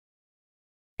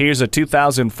Here's a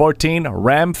 2014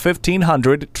 Ram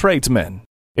 1500 Tradesman.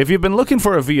 If you've been looking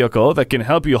for a vehicle that can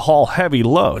help you haul heavy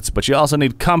loads, but you also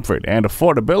need comfort and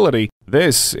affordability,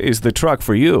 this is the truck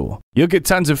for you. You'll get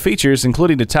tons of features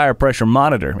including the tire pressure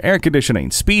monitor, air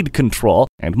conditioning, speed control,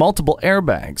 and multiple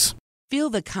airbags. Feel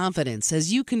the confidence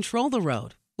as you control the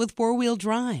road with four-wheel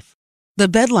drive. The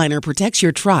bedliner protects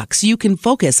your truck so you can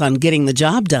focus on getting the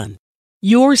job done.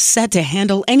 You're set to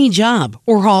handle any job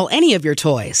or haul any of your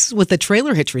toys with the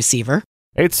trailer hitch receiver.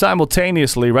 It's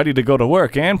simultaneously ready to go to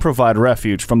work and provide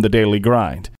refuge from the daily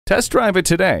grind. Test drive it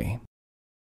today.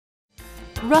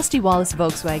 Rusty Wallis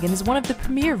Volkswagen is one of the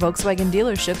premier Volkswagen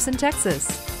dealerships in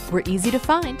Texas. We're easy to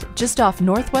find just off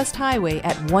Northwest Highway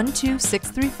at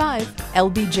 12635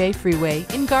 LBJ Freeway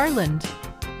in Garland.